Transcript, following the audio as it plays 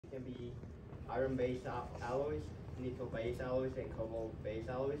can be iron-based alloys, nickel-based alloys, and cobalt-based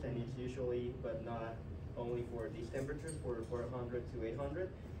alloys, and it's usually, but not only for these temperatures, for 400 to 800.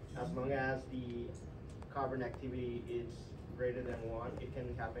 As long as the carbon activity is greater than 1, it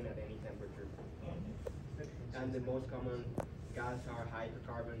can happen at any temperature. And the most common gas are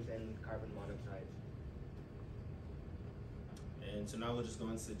hydrocarbons and carbon monoxides. And so now we'll just go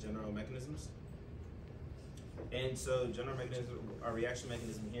into general mechanisms. And so general mechanism, our reaction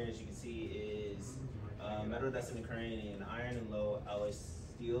mechanism here, as you can see, is metal dusting occurring in iron and low alloy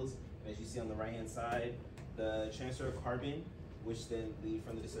steels. And as you see on the right-hand side, the transfer of carbon, which then lead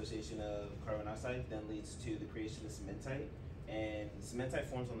from the dissociation of carbon dioxide, then leads to the creation of cementite. And cementite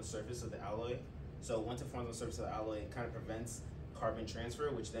forms on the surface of the alloy. So once it forms on the surface of the alloy, it kind of prevents carbon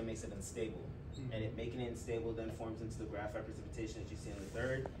transfer, which then makes it unstable. And it making it unstable then forms into the graphite precipitation that you see on the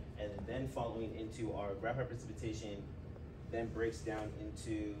third, and then following into our graphite precipitation, then breaks down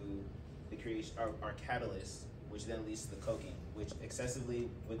into the creation, our catalyst, which then leads to the coking, which excessively,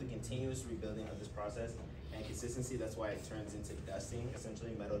 with the continuous rebuilding of this process and consistency, that's why it turns into dusting,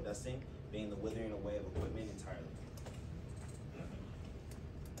 essentially metal dusting, being the withering away of equipment entirely.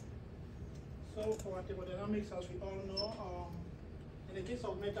 So for thermodynamics, as we all know, in the case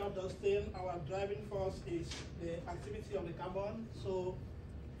of metal dusting, our driving force is the activity of the carbon. So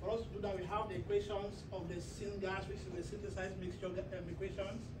for us to do that, we have the equations of the syn gas, which is the synthesized mixture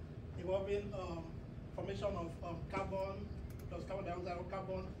equations, involving formation of carbon plus carbon dioxide, or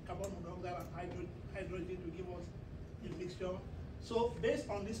carbon monoxide, and hydrogen to give us the mixture. So based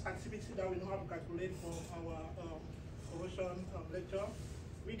on this activity that we know how to calculate for our corrosion lecture,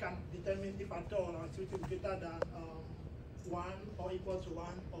 we can determine if at all our activity is greater than 1 or equal to 1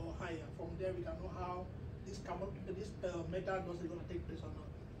 or higher. From there, we can know how this metal dust is going to take place or not.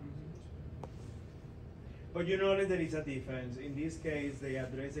 But you notice there is a difference. In this case, they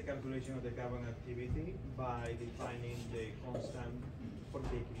address the calculation of the carbon activity by defining the constant for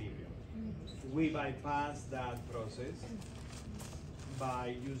the equilibrium. We bypass that process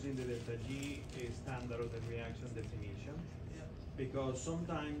by using the delta G standard of the reaction definition, because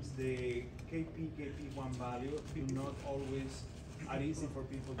sometimes the Kp1 value do not always are easy for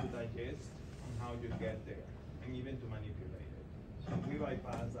people to digest on how you get there and even to manipulate it. So we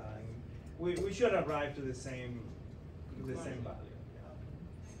bypass that, and we should arrive to the same value.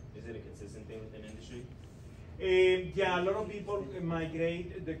 Is it a consistent thing within industry? Yeah, a lot of people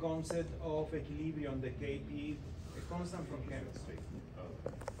migrate the concept of equilibrium, the Kp, a constant from chemistry.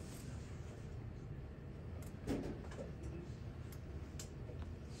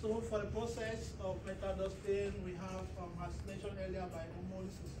 So for the process of metal dusting, we have, as mentioned earlier by Momo,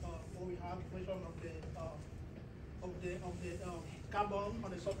 this is where we have formation of the carbon on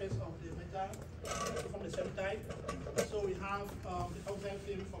the surface of the metal from the cementite. So we have the oxide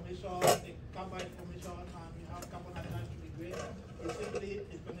film formation, the carbide formation, and we have carbon attached to the grain. It's simply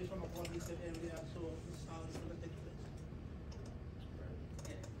explanation of what we said earlier. So this is how it's going to take place.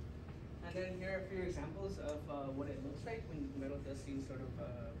 And then here are a few examples of what it looks like when metal dusting sort of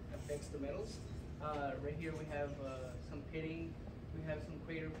affects the metals. Right here we have some pitting, we have some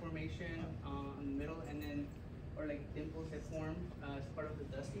crater formation on the middle, and then, or like dimples that form as part of the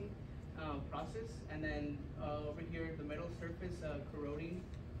dusting process. And then over here, the metal surface corroding.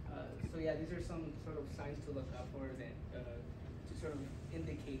 So yeah, these are some sort of signs to look out for that to sort of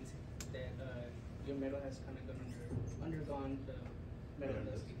indicate that your metal has kind of undergone the metal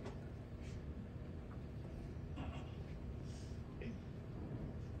dusting.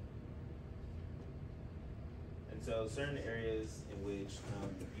 So certain areas in which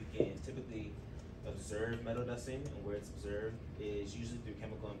you can typically observe metal dusting, and where it's observed is usually through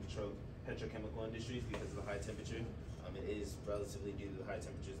chemical and petrochemical industries because of the high temperature. It is relatively due to the high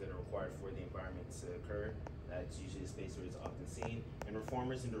temperatures that are required for the environment to occur. That's usually a space where it's often seen. And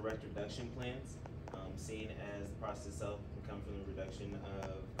reformers and direct reduction plants, seen as the process itself can come from the reduction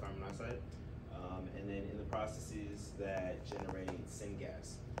of carbon monoxide. And then in the processes that generate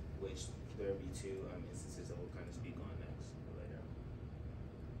syngas, which there will be two instances that we'll kind of speak on next later.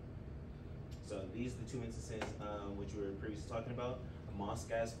 So these are the two instances which we were previously talking about. A moss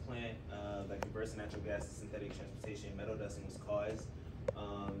gas plant that converts natural gas to synthetic transportation. Metal dusting was caused.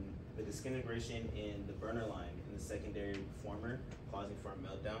 The disintegration in the burner line in the secondary reformer, causing for a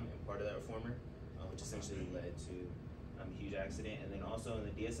meltdown in part of that reformer, which essentially led to a huge accident. And then also in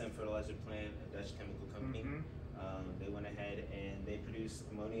the DSM fertilizer plant, a Dutch chemical company, they went ahead and they produced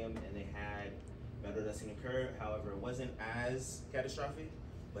ammonium and they had metal dusting occur. However, it wasn't as catastrophic,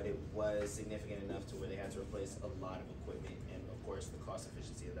 but it was significant enough to where they had to replace a lot of equipment, and of course the cost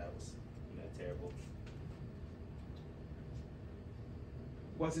efficiency of that was terrible.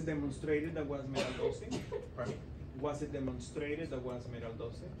 Was it demonstrated that was metal dosing? Pardon me? Was it demonstrated that was metal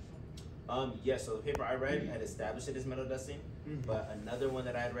dosing? Yes, so the paper I read had established it as metal dusting, Mhm. but another one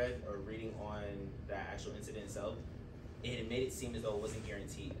that I had read or reading on that actual incident itself, it made it seem as though it wasn't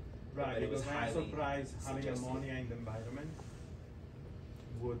guaranteed. Right, But it was because I'm highly surprised having suggested. ammonia in the environment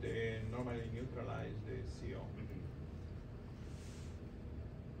would normally neutralize the CO. Mhm.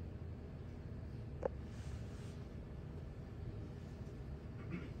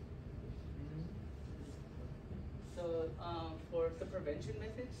 So for the prevention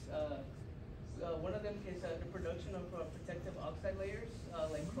methods, one of them is the production of protective oxide layers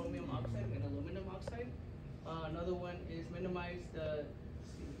like chromium oxide and aluminum oxide. Another one is minimize the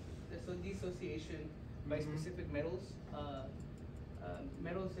dissociation by Mhm. specific metals,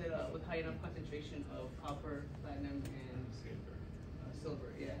 metals that, with high enough concentration of copper, platinum, and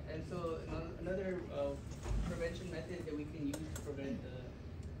silver. Yeah, and so another prevention method that we can use to prevent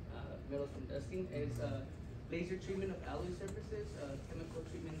metals from dusting is laser treatment of alloy surfaces, chemical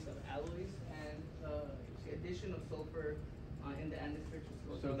treatments of alloys, and the addition of sulfur in the atmosphere to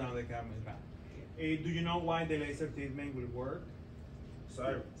slow So now the carbon is back. Do you know why the laser treatment will work? So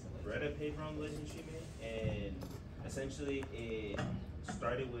I read a paper on laser treatment, and essentially it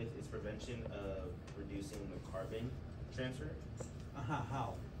started with its prevention of reducing the carbon transfer.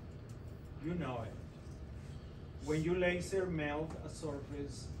 How? You know it. When you laser melt a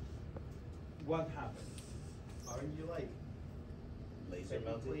surface, what happens? Aren't you like Laser melted.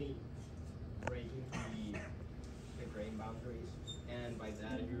 technically breaking the grain boundaries, and by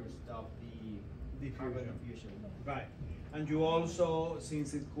that you stop the carbon diffusion? Right. And you also,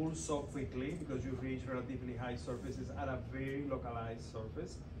 since it cools so quickly, because you reach relatively high surfaces at a very localized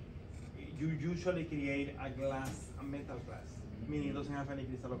surface, you usually create a metal glass, meaning it doesn't have any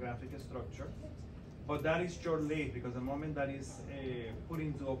crystallographic structure. But that is short-lived, because the moment that is put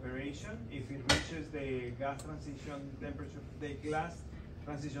into operation, if it reaches the gas transition temperature, the glass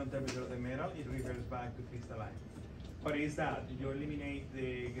transition temperature of the metal, it reverts back to crystalline. But is that you eliminate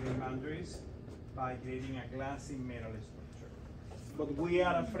the grain boundaries by creating a glassy metal structure. But we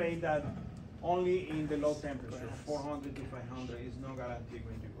are afraid that only in the low temperature, 400 to 500, is no guarantee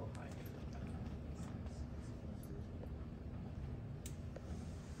when you go higher.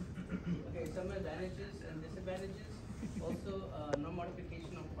 Okay, some advantages and disadvantages. Also, no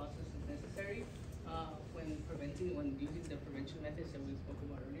modification of process is necessary when using the prevention methods that we spoke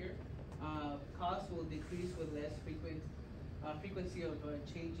about earlier. Cost will decrease with less frequency of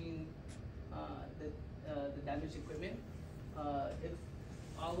changing the damaged equipment. If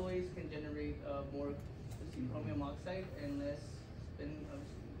alloys can generate more chromium oxide and less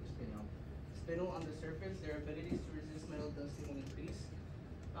spinel on the surface, their abilities to resist metal dusting will increase.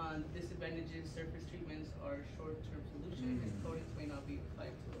 Disadvantages: surface treatments are short-term solution, and coatings may not be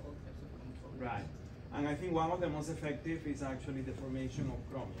applied to all types of components. Right. And I think one of the most effective is actually the formation of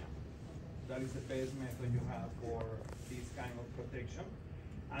chromium. That is the best method you have for this kind of protection.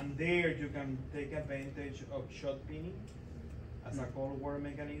 And there you can take advantage of shot pinning as a cold wear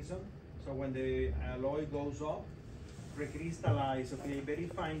mechanism. So when the alloy goes up, recrystallize, okay, very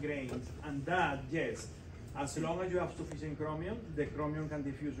fine grains, and that, yes, as long as you have sufficient chromium, the chromium can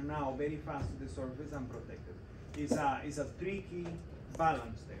diffuse now very fast to the surface and protect it. It's a tricky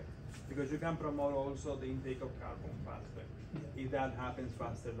balance there, because you can promote also the intake of carbon faster, if that happens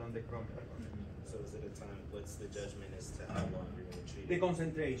faster than the chromium. So is it a time, what's the judgment as to how long you're gonna treat it? The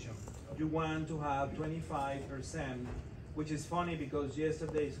concentration. You want to have 25%, which is funny because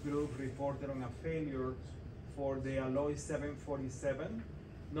yesterday's group reported on a failure for the alloy 347,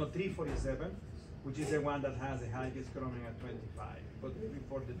 which is the one that has the highest chromium at 25, but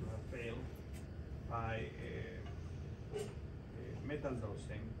reported to have failed by metal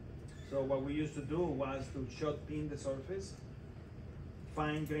dusting. So what we used to do was to shot pin the surface,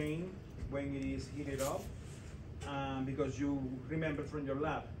 fine grain when it is heated up, because you remember from your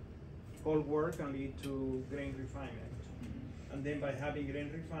lab, cold work can lead to grain refinement. And then by having grain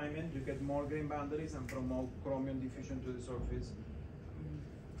refinement, you get more grain boundaries and promote chromium diffusion to the surface.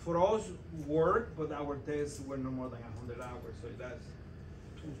 For us, work, but our tests were no more than 100 hours, so that's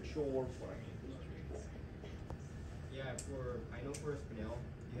too short for an industry. Yeah, I know for spinel,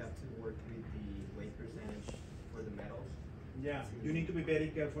 you have to work with the weight percentage for the metals. Yeah, you need to be very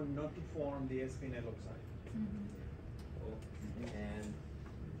careful not to form the spinel oxide. Oh, and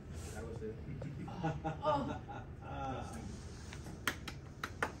that was it. Oh,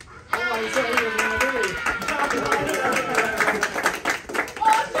 I said he was gonna do it.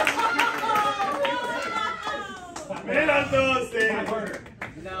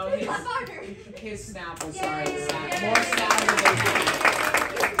 No, his snap was sorry. More snap.